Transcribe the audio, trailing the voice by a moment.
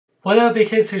What up, big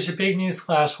kids? Here's your big news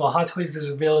flash. While Hot Toys has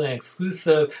revealed an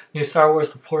exclusive new Star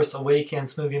Wars The Force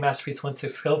Awakens movie masterpiece 1/6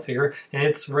 scale figure, and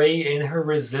it's Rey in her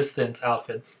Resistance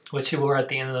outfit, which she wore at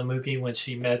the end of the movie when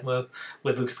she met with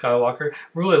Luke Skywalker.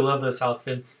 Really love this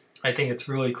outfit. I think it's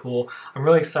really cool. I'm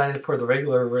really excited for the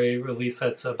regular Rey release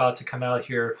that's about to come out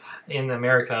here in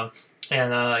America.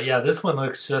 And yeah, this one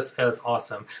looks just as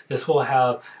awesome. This will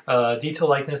have detail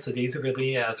likeness to Daisy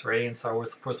Ridley as Rey in Star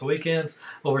Wars The Force Awakens,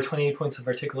 over 28 points of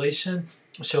articulation.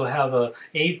 She'll have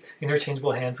 8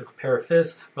 interchangeable hands, a pair of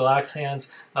fists, relaxed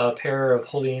hands, a pair of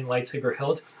holding lightsaber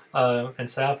hilt and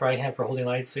staff, right hand for holding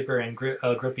lightsaber and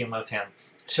gripping left hand.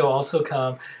 She'll also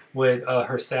come with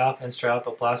her staff and strap,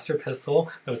 a blaster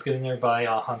pistol that was given her by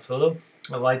Han Solo,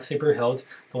 a lightsaber hilt,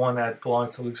 the one that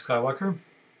belongs to Luke Skywalker,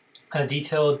 a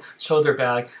detailed shoulder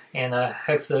bag, and a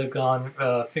hexagon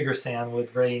figure stand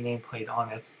with Rey nameplate on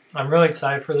it. I'm really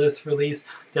excited for this release.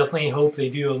 Definitely hope they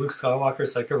do a Luke Skywalker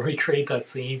so I can recreate that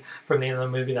scene from the end of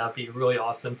the movie. That'd be really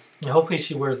awesome. And hopefully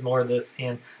she wears more of this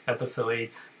in Episode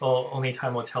 8. Well, only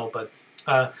time will tell. But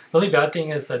the only bad thing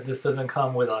is that this doesn't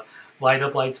come with a light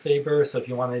up lightsaber. So if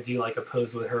you want to do like a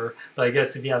pose with her, but I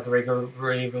guess if you have the regular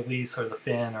Rey release or the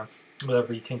Finn or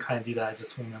whatever, you can kind of do that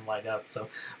just when them light up. So,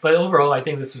 but overall, I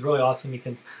think this is really awesome. You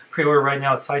can pre-order right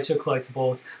now at Sideshow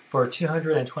Collectibles for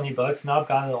 $220. Not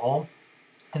bad at all.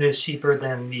 It is cheaper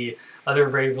than the other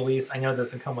Rey release. I know it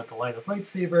doesn't come with the light up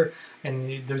lightsaber,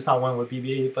 and there's not one with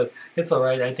BB-8, but it's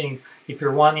alright. I think if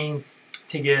you're wanting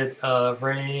to get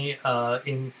Rey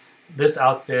in this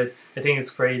outfit, I think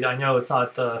it's great. I know it's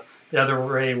not the other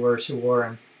Rey where she wore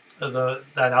and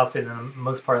that outfit in the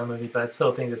most part of the movie, but I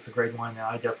still think it's a great one, and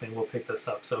I definitely will pick this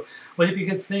up. So what do you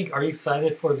kids think? Are you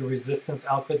excited for the Resistance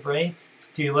outfit Rey?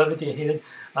 Do you love it? Do you hate it?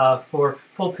 For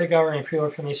full pick hour and pre-order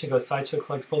information, go to Sideshow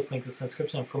Collectibles, link in the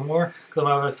description. And for more, go to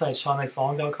my website,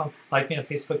 SeanXLong.com. Like me on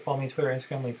Facebook, follow me on Twitter,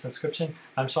 Instagram, links in the description.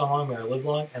 I'm Sean Long, may I live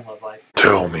long and love life.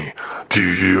 Tell me, do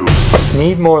you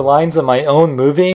need more lines of my own movie?